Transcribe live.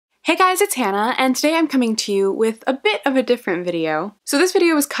Hey guys, it's Hannah, and today I'm coming to you with a bit of a different video. So this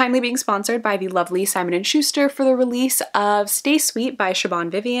video is kindly being sponsored by the lovely Simon & Schuster for the release of Stay Sweet by Siobhan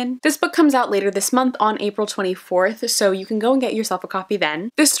Vivian. This book comes out later this month on April 24th, so you can go and get yourself a copy then.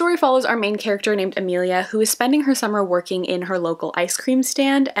 This story follows our main character named Amelia, who is spending her summer working in her local ice cream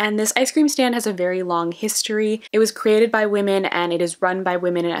stand, and this ice cream stand has a very long history. It was created by women and it is run by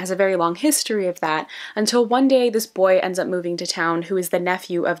women, and it has a very long history of that, until one day this boy ends up moving to town who is the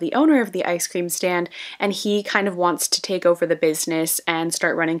nephew of the owner of the ice cream stand, and he kind of wants to take over the business and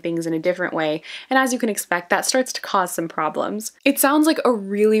start running things in a different way, and as you can expect, that starts to cause some problems. It sounds like a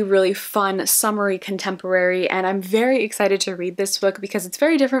really fun, summery contemporary, and I'm very excited to read this book because it's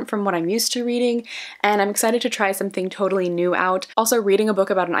very different from what I'm used to reading, and I'm excited to try something totally new out. Also, reading a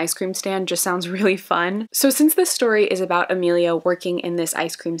book about an ice cream stand just sounds really fun. So since this story is about Amelia working in this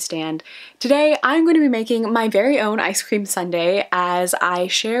ice cream stand, today I'm going to be making my very own ice cream sundae as I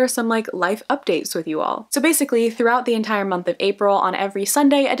share some life updates with you all. So basically, throughout the entire month of April, on every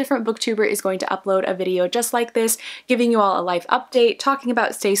Sunday, a different booktuber is going to upload a video just like this, giving you all a life update, talking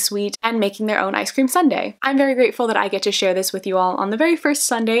about Stay Sweet, and making their own ice cream sundae. I'm very grateful that I get to share this with you all on the very first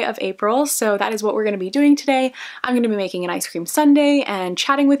Sunday of April, so that is what we're going to be doing today. I'm going to be making an ice cream sundae and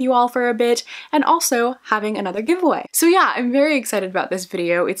chatting with you all for a bit, and also having another giveaway. So yeah, I'm very excited about this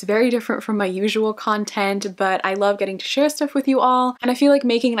video. It's very different from my usual content, but I love getting to share stuff with you all, and I feel like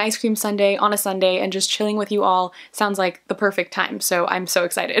making an ice cream sundae on a Sunday and just chilling with you all sounds like the perfect time, so I'm so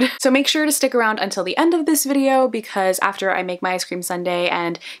excited. So make sure to stick around until the end of this video, because after I make my ice cream sundae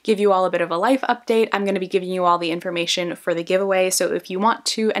and give you all a bit of a life update, I'm going to be giving you all the information for the giveaway, so if you want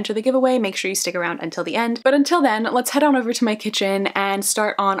to enter the giveaway, make sure you stick around until the end. But until then, let's head on over to my kitchen and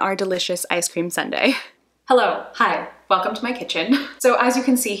start on our delicious ice cream sundae. Hello, hi. Welcome to my kitchen. So as you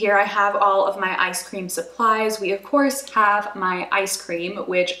can see here, I have all of my ice cream supplies. We of course have my ice cream,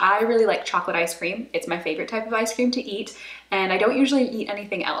 which I really like chocolate ice cream. It's my favorite type of ice cream to eat, and I don't usually eat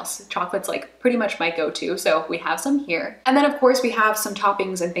anything else. Chocolate's like pretty much my go-to, so we have some here. And then of course we have some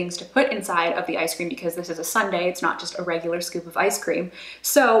toppings and things to put inside of the ice cream because this is a sundae, it's not just a regular scoop of ice cream.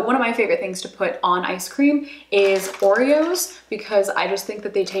 So one of my favorite things to put on ice cream is Oreos, because I just think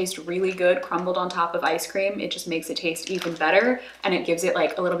that they taste really good crumbled on top of ice cream. It just makes it taste even better, and it gives it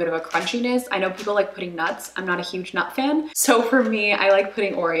like a little bit of a crunchiness. I know people like putting nuts. I'm not a huge nut fan, so for me, I like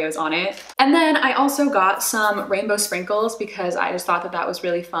putting Oreos on it. And then I also got some rainbow sprinkles because I just thought that that was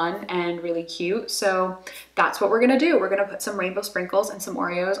really fun and really cute. So that's what we're gonna do. We're gonna put some rainbow sprinkles and some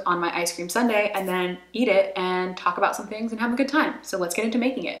Oreos on my ice cream sundae and then eat it and talk about some things and have a good time. So let's get into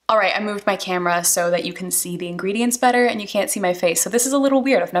making it. All right, I moved my camera so that you can see the ingredients better and you can't see my face. So this is a little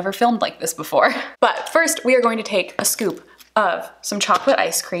weird. I've never filmed like this before. But first we are going to take a scoop of some chocolate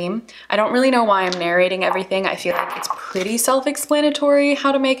ice cream. I don't really know why I'm narrating everything. I feel like it's pretty self-explanatory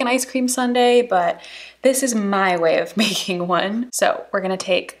how to make an ice cream sundae, but this is my way of making one. So we're gonna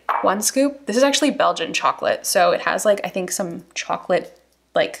take one scoop. This is actually Belgian chocolate, so it has I think some chocolate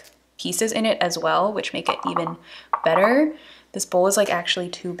pieces in it as well, which make it even better. This bowl is actually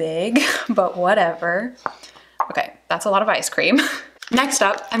too big, but whatever. Okay, that's a lot of ice cream. Next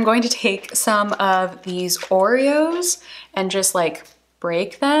up, I'm going to take some of these Oreos and just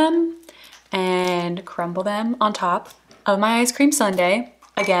break them and crumble them on top of my ice cream sundae.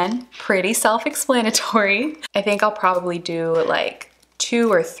 Again, pretty self-explanatory. I think I'll probably do 2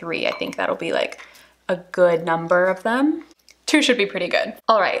 or 3. I think that'll be a good number of them. 2 should be pretty good.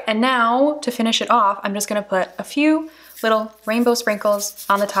 All right, and now to finish it off, I'm just gonna put a few little rainbow sprinkles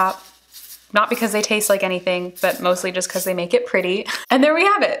on the top. Not because they taste like anything, but mostly just because they make it pretty. And there we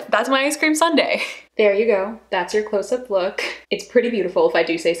have it. That's my ice cream sundae. There you go. That's your close-up look. It's pretty beautiful if I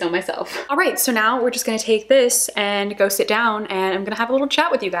do say so myself. All right, so now we're just gonna take this and go sit down and I'm gonna have a little chat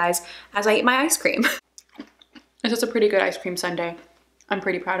with you guys as I eat my ice cream. This is a pretty good ice cream sundae. I'm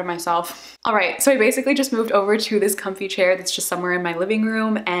pretty proud of myself. All right, so I basically just moved over to this comfy chair that's just somewhere in my living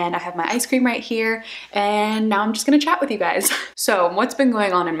room, and I have my ice cream right here, and now I'm just gonna chat with you guys. So what's been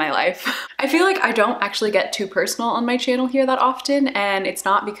going on in my life? I feel like I don't actually get too personal on my channel here that often, and it's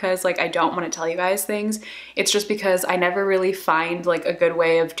not because I don't want to tell you guys things. It's just because I never really find a good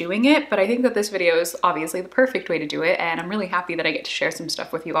way of doing it, but I think that this video is obviously the perfect way to do it, and I'm really happy that I get to share some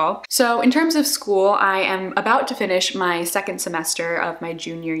stuff with you all. So in terms of school, I am about to finish my second semester of my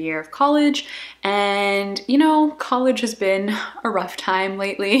junior year of college, and you know, college has been a rough time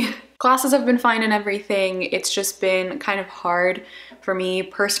lately. Classes have been fine and everything. It's just been kind of hard for me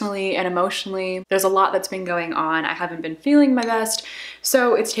personally and emotionally. There's a lot that's been going on. I haven't been feeling my best,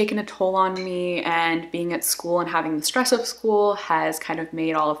 so it's taken a toll on me, and being at school and having the stress of school has kind of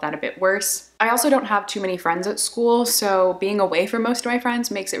made all of that a bit worse. I also don't have too many friends at school, so being away from most of my friends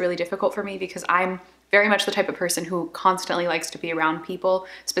makes it really difficult for me because I'm very much the type of person who constantly likes to be around people,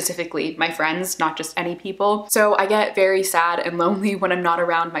 specifically my friends, not just any people. So I get very sad and lonely when I'm not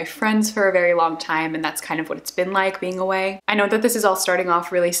around my friends for a very long time, and that's kind of what it's been like being away. I know that this is all starting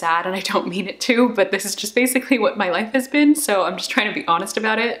off really sad and I don't mean it to, but this is just basically what my life has been, so I'm just trying to be honest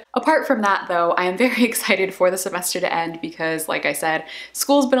about it. Apart from that though, I am very excited for the semester to end because, like I said,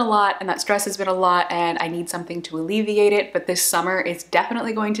 school's been a lot and that stress has been a lot and I need something to alleviate it, but this summer is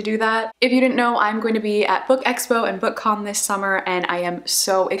definitely going to do that. If you didn't know, I'm going to be at Book Expo and BookCon this summer, and I am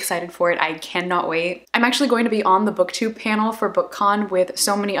so excited for it. I cannot wait. I'm actually going to be on the BookTube panel for BookCon with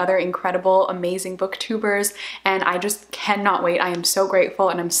so many other incredible, amazing booktubers, and I just cannot wait. I am so grateful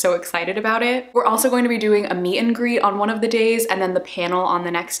and I'm so excited about it. We're also going to be doing a meet and greet on one of the days and then the panel on the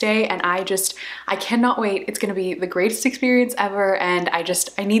next day, and I cannot wait. It's gonna be the greatest experience ever, and I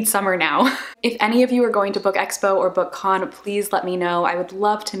need summer now. If any of you are going to Book Expo or BookCon, please let me know. I would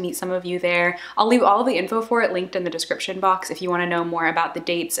love to meet some of you there. I'll leave all the info for it linked in the description box if you want to know more about the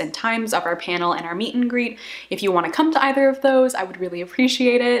dates and times of our panel and our meet and greet. If you want to come to either of those, I would really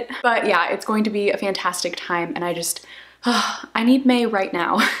appreciate it. But yeah, it's going to be a fantastic time, and I need May right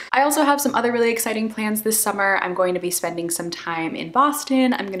now. I also have some other really exciting plans this summer. I'm going to be spending some time in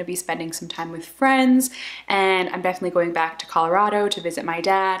Boston. I'm going to be spending some time with friends, and I'm definitely going back to Colorado to visit my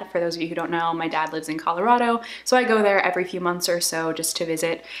dad. For those of you who don't know, my dad lives in Colorado, so I go there every few months or so just to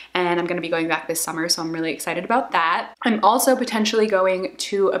visit, and I'm going to be going back this summer, so I'm really excited about that. I'm also potentially going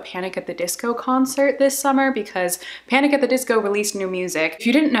to a Panic at the Disco concert this summer because Panic at the Disco released new music. If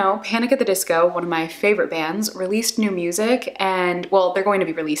you didn't know, Panic at the Disco, one of my favorite bands, released new music, and well, they're going to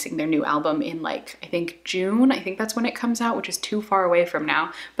be releasing their new album in I think June. I think that's when it comes out, which is too far away from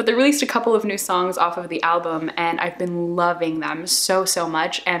now. But they released a couple of new songs off of the album, and I've been loving them so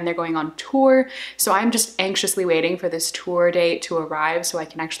much, and they're going on tour. So I'm just anxiously waiting for this tour date to arrive so I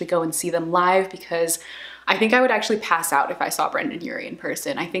can actually go and see them live, because I think I would actually pass out if I saw Brendan Urie in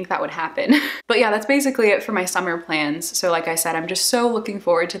person. I think that would happen. But yeah, that's basically it for my summer plans. So like I said, I'm just so looking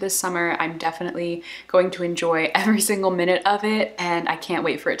forward to this summer. I'm definitely going to enjoy every single minute of it, and I can't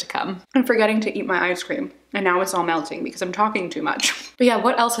wait for it to come. I'm forgetting to eat my ice cream, and now it's all melting because I'm talking too much. But yeah,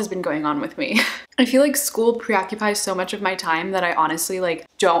 what else has been going on with me? I feel like school preoccupies so much of my time that I honestly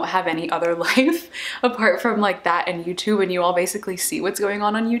don't have any other life apart from that and YouTube, and you all basically see what's going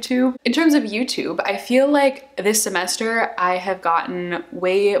on YouTube. In terms of YouTube, I feel like this semester I have gotten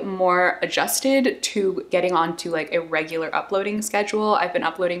way more adjusted to getting onto a regular uploading schedule. I've been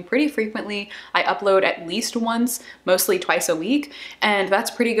uploading pretty frequently. I upload at least once, mostly twice a week, and that's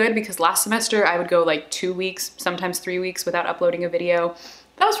pretty good because last semester I would go 2 weeks, sometimes 3 weeks without uploading a video.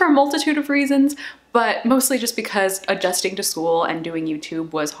 That was for a multitude of reasons, but mostly just because adjusting to school and doing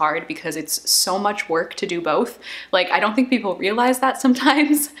YouTube was hard because it's so much work to do both. I don't think people realize that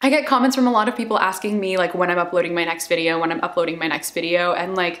sometimes. I get comments from a lot of people asking me when I'm uploading my next video, and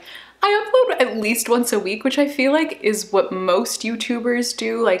I upload at least once a week, which I feel is what most YouTubers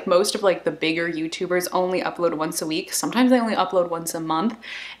do. Most of the bigger YouTubers only upload once a week. Sometimes they only upload once a month.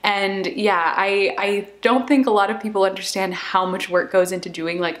 And yeah, I don't think a lot of people understand how much work goes into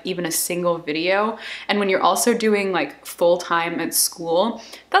doing even a single video. And when you're also doing full time at school,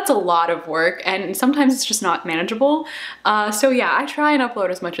 that's a lot of work, and sometimes it's just not manageable. So yeah, I try and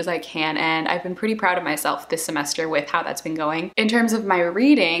upload as much as I can, and I've been pretty proud of myself this semester with how that's been going. In terms of my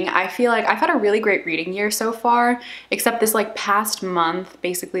reading, I feel like I've had a really great reading year so far, except this past month,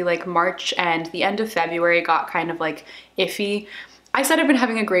 basically March and the end of February got kind of iffy. I said I've been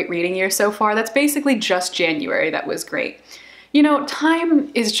having a great reading year so far. That's basically just January that was great. You know,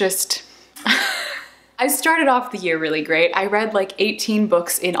 time is just... I started off the year really great. I read 18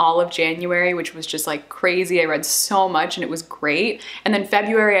 books in all of January, which was just crazy. I read so much and it was great. And then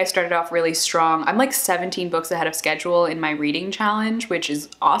February, I started off really strong. I'm 17 books ahead of schedule in my reading challenge, which is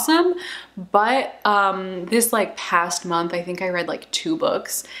awesome. But this past month, I think I read 2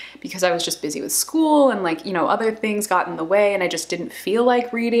 books because I was just busy with school and other things got in the way and I just didn't feel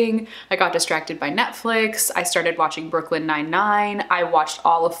like reading. I got distracted by Netflix. I started watching Brooklyn Nine-Nine. I watched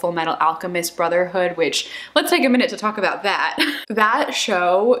all of Full Metal Alchemist Brotherhood, which let's take a minute to talk about that. That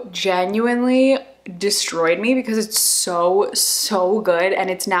show genuinely destroyed me because it's so good, and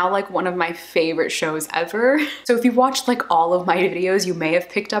it's now like one of my favorite shows ever. So if you've watched like all of my videos, you may have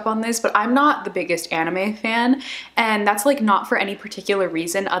picked up on this, but I'm not the biggest anime fan, and that's like not for any particular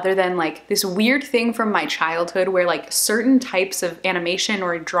reason other than like this weird thing from my childhood where like certain types of animation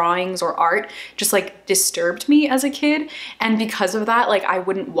or drawings or art just like disturbed me as a kid, and because of that, like I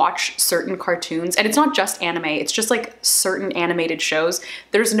wouldn't watch certain cartoons. And it's not just anime, it's just like certain animated shows.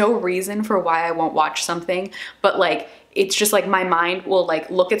 There's no reason for why I won't watch something, but like it's just like my mind will like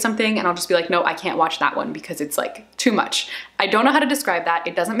look at something and I'll just be like, no, I can't watch that one because it's like too much. I don't know how to describe that.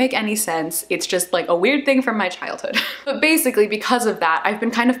 It doesn't make any sense. It's just like a weird thing from my childhood. But basically because of that, I've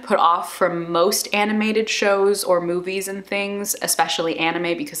been kind of put off from most animated shows or movies and things, especially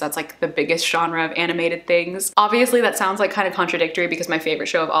anime, because that's like the biggest genre of animated things. Obviously that sounds like kind of contradictory because my favorite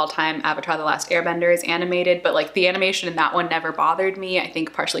show of all time, Avatar: The Last Airbender, is animated, but like the animation in that one never bothered me. I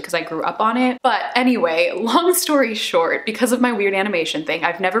think partially because I grew up on it. But anyway, long story short, because of my weird animation thing,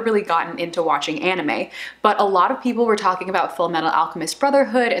 I've never really gotten into watching anime, but a lot of people were talking about Full Metal Alchemist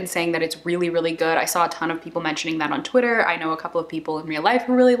Brotherhood and saying that it's really, really good. I saw a ton of people mentioning that on Twitter. I know a couple of people in real life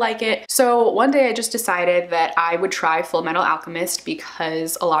who really like it. So one day I just decided that I would try Full Metal Alchemist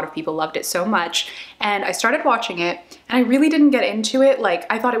because a lot of people loved it so much, and I started watching it, and I really didn't get into it. Like,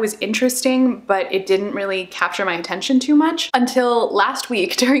 I thought it was interesting, but it didn't really capture my attention too much until last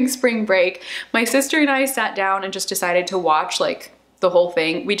week during spring break. My sister and I sat down and just decided to watch like the whole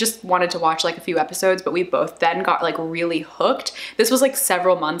thing. We just wanted to watch like a few episodes, but we both then got like really hooked. This was like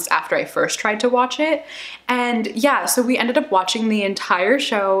several months after I first tried to watch it. And yeah, so we ended up watching the entire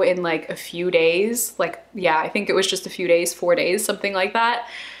show in like a few days. Like, yeah, I think it was just a few days, 4 days, something like that.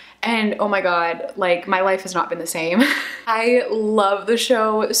 And oh my god, like my life has not been the same. I love the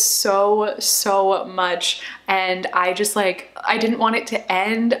show so much, and I just like, I didn't want it to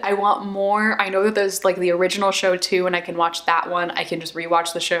end. I want more. I know that there's like the original show too, and I can watch that one. I can just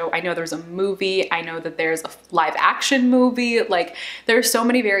rewatch the show. I know there's a movie. I know that there's a live action movie. Like there's so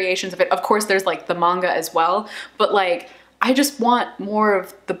many variations of it. Of course there's like the manga as well, but like I just want more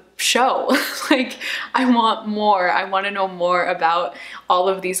of the show. Like I want more. I want to know more about all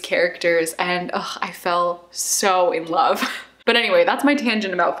of these characters, and I fell so in love. But anyway, that's my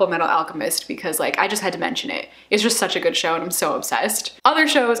tangent about Full Metal Alchemist because like I just had to mention it. It's just such a good show and I'm so obsessed. Other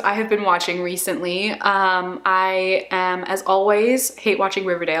shows I have been watching recently, I am, as always, hate watching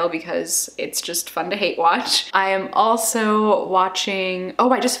Riverdale because it's just fun to hate watch. I am also watching,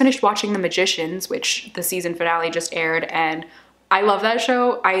 I just finished watching The Magicians, which the season finale just aired, and I love that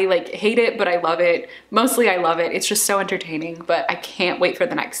show. I like hate it, but I love it. Mostly I love it. It's just so entertaining, but I can't wait for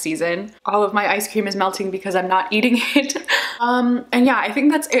the next season. All of my ice cream is melting because I'm not eating it. And yeah, I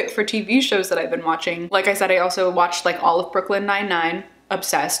think that's it for TV shows that I've been watching. Like I said, I also watched like all of Brooklyn Nine-Nine.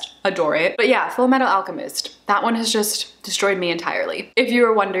 Obsessed, adore it. But yeah, Full Metal Alchemist. That one has just destroyed me entirely. If you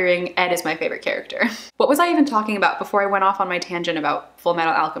were wondering, Ed is my favorite character. What was I even talking about before I went off on my tangent about Full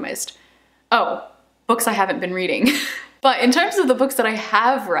Metal Alchemist? Oh, books I haven't been reading. But in terms of the books that I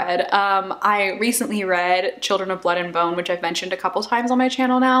have read, I recently read Children of Blood and Bone, which I've mentioned a couple times on my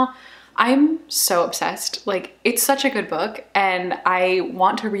channel now. I'm so obsessed. Like, it's such a good book and I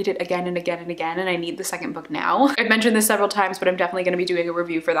want to read it again and again and again, and I need the second book now. I've mentioned this several times, but I'm definitely going to be doing a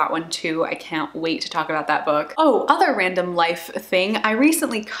review for that one too. I can't wait to talk about that book. Oh, other random life thing. I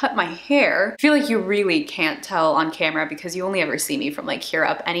recently cut my hair. I feel like you really can't tell on camera because you only ever see me from like here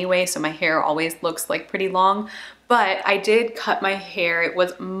up anyway, so my hair always looks like pretty long. But I did cut my hair. It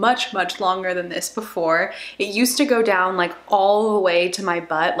was much longer than this before. It used to go down like all the way to my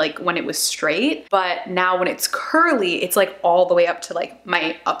butt, like when it was straight. But now when it's curly, it's like all the way up to like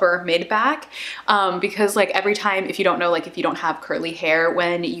my upper mid back. Because like every time, if you don't know, like if you don't have curly hair,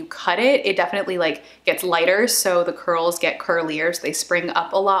 when you cut it, it definitely like gets lighter. So the curls get curlier, so they spring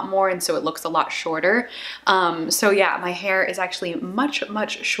up a lot more. And so it looks a lot shorter. So yeah, my hair is actually much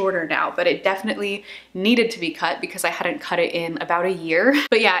shorter now, but it definitely needed to be cut because I hadn't cut it in about a year.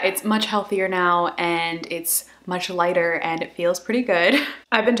 But yeah, it's much healthier now and it's much lighter and it feels pretty good.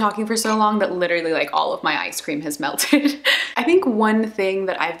 I've been talking for so long that literally like all of my ice cream has melted. I think one thing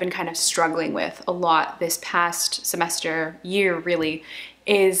that I've been kind of struggling with a lot this past semester, year really,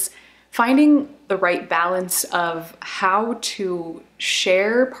 is finding the right balance of how to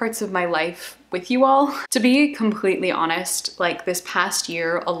share parts of my life with you all. To be completely honest, like this past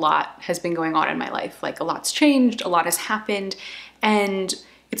year, a lot has been going on in my life. Like a lot's changed, a lot has happened, and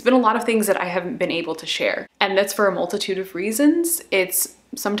it's been a lot of things that I haven't been able to share. And that's for a multitude of reasons. It's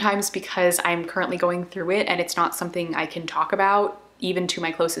sometimes because I'm currently going through it and it's not something I can talk about even to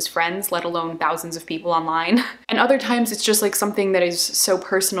my closest friends, let alone thousands of people online. And other times it's just like something that is so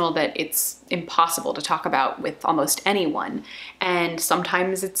personal that it's impossible to talk about with almost anyone. And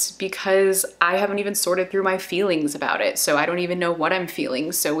sometimes it's because I haven't even sorted through my feelings about it, so I don't even know what I'm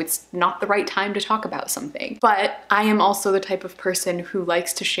feeling, so it's not the right time to talk about something. But I am also the type of person who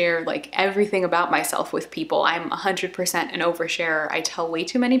likes to share like everything about myself with people. I'm 100% an oversharer. I tell way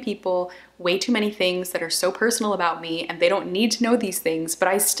too many people way too many things that are so personal about me, and they don't need to know these things, but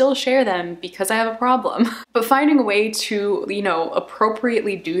I still share them because I have a problem. But finding a way to, you know,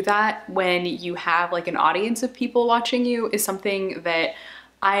 appropriately do that when you have like an audience of people watching you is something that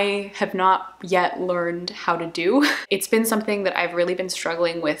I have not yet learned how to do. It's been something that I've really been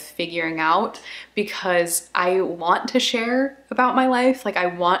struggling with figuring out because I want to share about my life. Like, I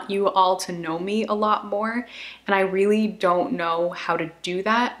want you all to know me a lot more, and I really don't know how to do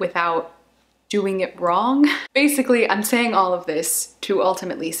that without doing it wrong. Basically, I'm saying all of this to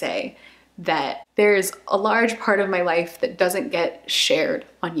ultimately say that there's a large part of my life that doesn't get shared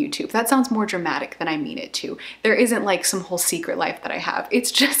on YouTube. That sounds more dramatic than I mean it to. There isn't like some whole secret life that I have.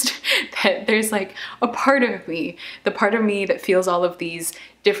 It's just that there's like a part of me, the part of me that feels all of these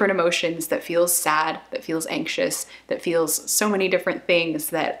different emotions, that feels sad, that feels anxious, that feels so many different things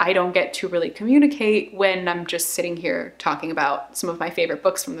that I don't get to really communicate when I'm just sitting here talking about some of my favorite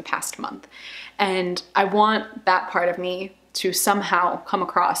books from the past month. And I want that part of me to somehow come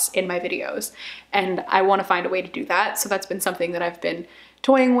across in my videos, and I want to find a way to do that. So that's been something that I've been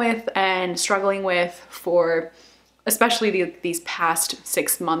toying with and struggling with for especially these past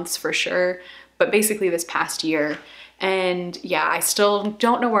 6 months for sure, but basically this past year. And yeah, I still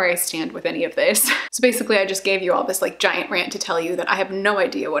don't know where I stand with any of this. So basically I just gave you all this like giant rant to tell you that I have no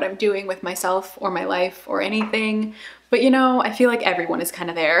idea what I'm doing with myself or my life or anything, but you know, I feel like everyone is kind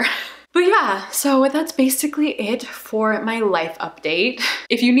of there. But yeah, so that's basically it for my life update.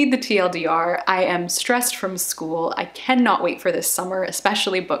 If you need the TLDR, I am stressed from school. I cannot wait for this summer,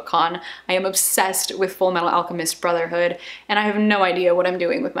 especially BookCon. I am obsessed with Full Metal Alchemist Brotherhood, and I have no idea what I'm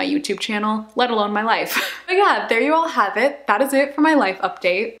doing with my YouTube channel, let alone my life. But yeah, there you all have it. That is it for my life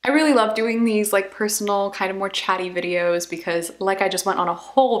update. I really love doing these like personal, kind of more chatty videos because, like I just went on a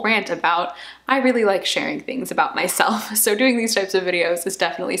whole rant about, I really like sharing things about myself. So doing these types of videos is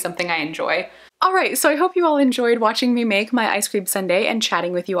definitely something I enjoy. Alright, so I hope you all enjoyed watching me make my ice cream sundae and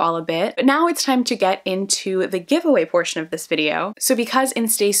chatting with you all a bit, but now it's time to get into the giveaway portion of this video. So because in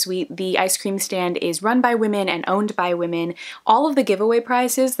Stay Sweet, the ice cream stand is run by women and owned by women, all of the giveaway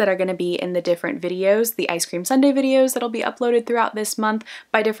prizes that are going to be in the different videos, the ice cream sundae videos that'll be uploaded throughout this month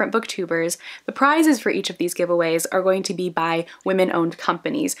by different booktubers, the prizes for each of these giveaways are going to be by women-owned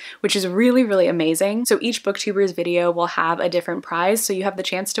companies, which is really, really amazing. So each booktuber's video will have a different prize, so you have the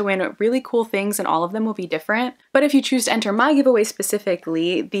chance to win really cool things, and all of them will be different. But if you choose to enter my giveaway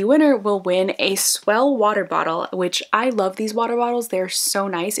specifically, the winner will win a Swell water bottle, which I love these water bottles. They're so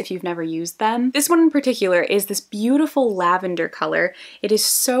nice if you've never used them. This one in particular is this beautiful lavender color. It is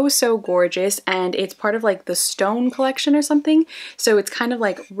so, so gorgeous, and it's part of like the Stone collection or something. So it's kind of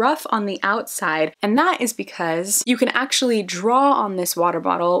like rough on the outside, and that is because you can actually draw on this water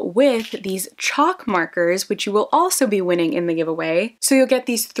bottle with these chalk markers, which you will also be winning in the giveaway. So you'll get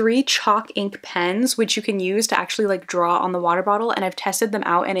these 3 chalk ink pens, which you can use to actually like draw on the water bottle, and I've tested them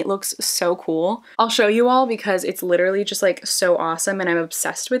out and it looks so cool. I'll show you all because it's literally just like so awesome and I'm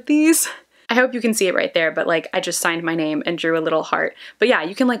obsessed with these. I hope you can see it right there, but like I just signed my name and drew a little heart. But yeah,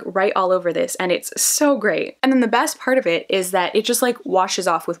 you can like write all over this and it's so great. And then the best part of it is that it just like washes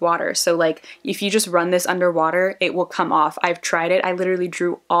off with water. So like if you just run this underwater, it will come off. I've tried it. I literally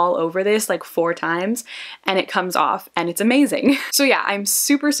drew all over this like 4 times and it comes off and it's amazing. So yeah, I'm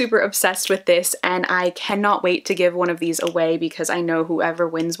super, super obsessed with this and I cannot wait to give one of these away because I know whoever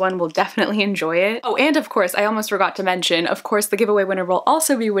wins one will definitely enjoy it. Oh, and of course, I almost forgot to mention, of course, the giveaway winner will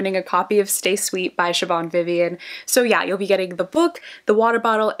also be winning a copy of Stay Sweet by Siobhan Vivian. So yeah, you'll be getting the book, the water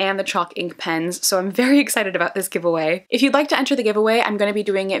bottle, and the chalk ink pens. So I'm very excited about this giveaway. If you'd like to enter the giveaway, I'm going to be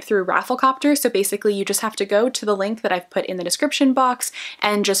doing it through Rafflecopter. So basically you just have to go to the link that I've put in the description box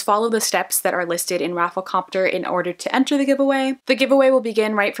and just follow the steps that are listed in Rafflecopter in order to enter the giveaway. The giveaway will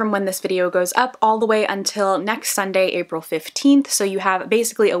begin right from when this video goes up all the way until next Sunday, April 15th. So you have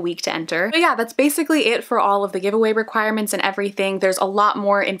basically a week to enter. But yeah, that's basically it for all of the giveaway requirements and everything. There's a lot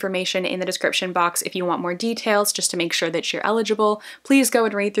more information in the description box if you want more details, just to make sure that you're eligible. Please go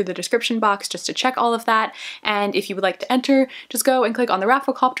and read through the description box just to check all of that. And if you would like to enter, just go and click on the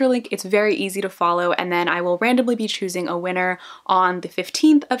Rafflecopter link. It's very easy to follow, and then I will randomly be choosing a winner on the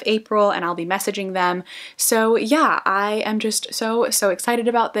 15th of April, and I'll be messaging them. So yeah, I am just so excited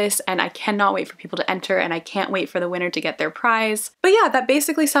about this, and I cannot wait for people to enter, and I can't wait for the winner to get their prize. But yeah, that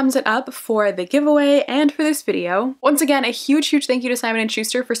basically sums it up for the giveaway and for this video. Once again, a huge thank you to Simon &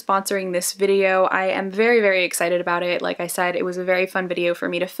 Schuster for sponsoring this video. I am very excited about it. Like I said, it was a very fun video for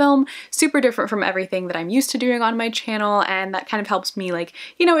me to film, super different from everything that I'm used to doing on my channel, and that kind of helps me, like,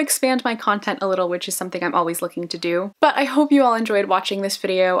 you know, expand my content a little, which is something I'm always looking to do. But I hope you all enjoyed watching this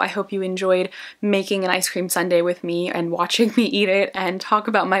video. I hope you enjoyed making an ice cream sundae with me and watching me eat it and talk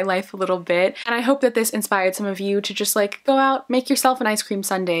about my life a little bit. And I hope that this inspired some of you to just like go out, make yourself an ice cream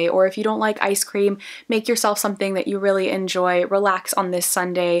sundae, or if you don't like ice cream, make yourself something that you really enjoy, relax on this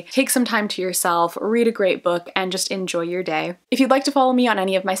Sunday, take some time to yourself, read a great book, and just enjoy your day. If you'd like to follow me on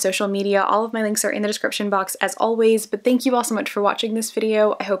any of my social media, all of my links are in the description box as always, but thank you all so much for watching this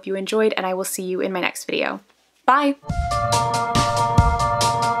video. I hope you enjoyed, and I will see you in my next video. Bye!